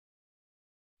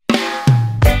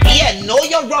and know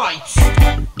your rights.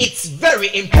 It's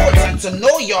very important to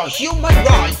know your human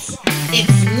rights.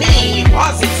 It's me,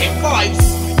 Positive Vibes.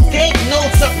 Take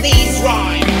notes of these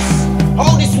rhymes.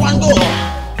 How this one go?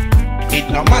 It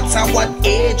no matter what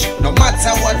age, no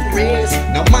matter what race,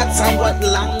 no matter what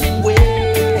language,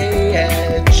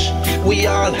 we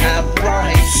all have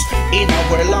rights in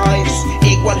our lives,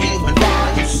 equal human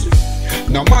rights.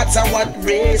 No matter what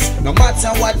race, no matter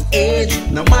what age,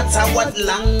 no matter what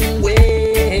language,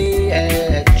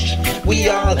 we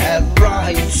all have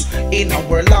rights in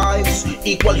our lives,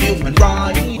 equal human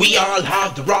rights. We all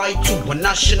have the right to a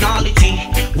nationality.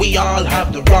 We all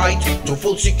have the right to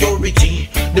full security,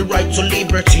 the right to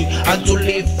liberty and to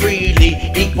live freely,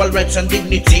 equal rights and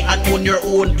dignity, and own your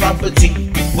own property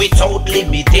without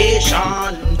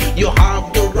limitation. You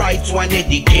have the right to an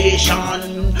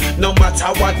education, no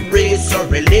matter what race or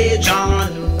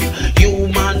religion.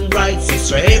 Human rights is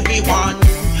for everyone,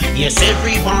 yes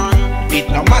everyone. It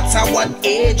no matter what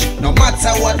age, no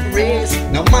matter what race,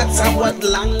 no matter what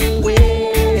language,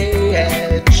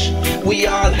 we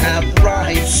all have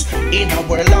rights in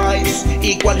our lives,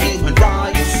 equal human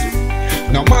rights.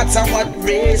 No matter what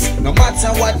race, no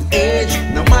matter what age,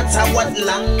 no matter what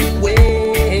language,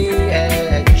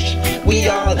 we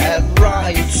all have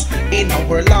rights in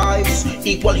our lives,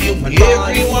 equal human rights.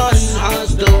 Everyone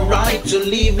has the right to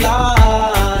live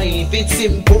life. It's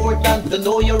important to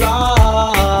know your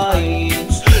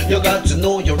rights. You got to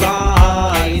know your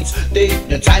rights. Take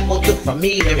the time out to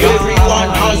familiarize. Everyone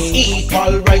has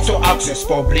equal right to access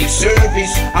public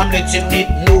service. I'm letting it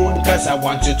known cause I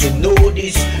want you to know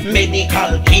this.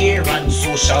 Medical care and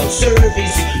social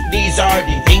service, these are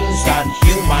the things that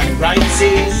human rights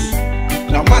is.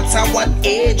 No matter what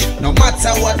age, no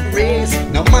matter what race,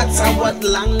 no matter what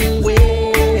language,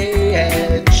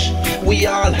 we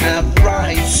all have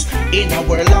rights in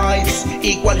our lives,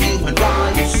 equal human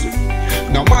rights.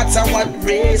 No matter what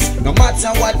race, no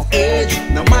matter what age,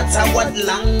 no matter what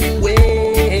language,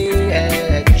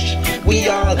 we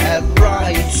all have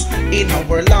rights in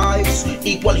our lives,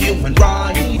 equal human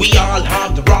rights. We all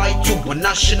have the right to a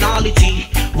nationality.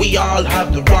 We all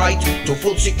have the right to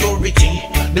full security,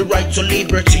 the right to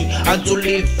liberty and to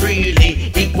live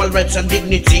freely, equal rights and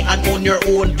dignity, and own your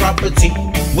own property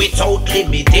without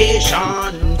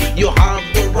limitation. You have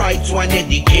the right to an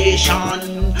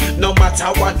education, no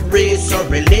matter what race or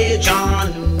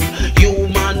religion.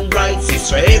 Human rights is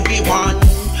for everyone,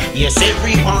 yes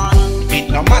everyone. It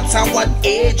no matter what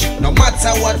age, no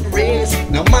matter what race,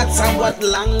 no matter what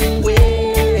language,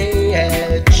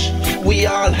 we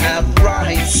all have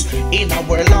rights in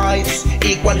our lives,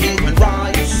 equal human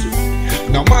rights.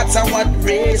 No matter what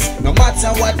race, no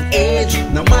matter what age,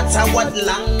 no matter what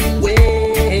language,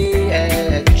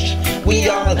 we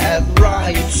all have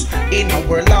rights in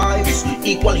our lives,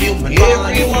 equal human rights.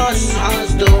 Everyone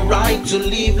has the right to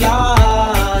live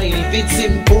life. It's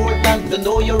important to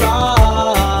know your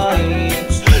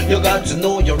rights. You got to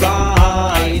know your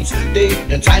rights. Take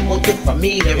the time out to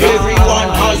familiarize. Everyone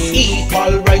has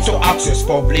equal right to access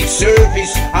public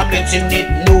service. I'm letting it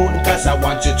known cause I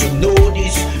want you to know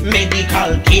this.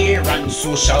 Medical care and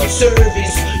social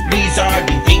service, these are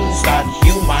the things that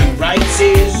human rights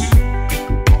is.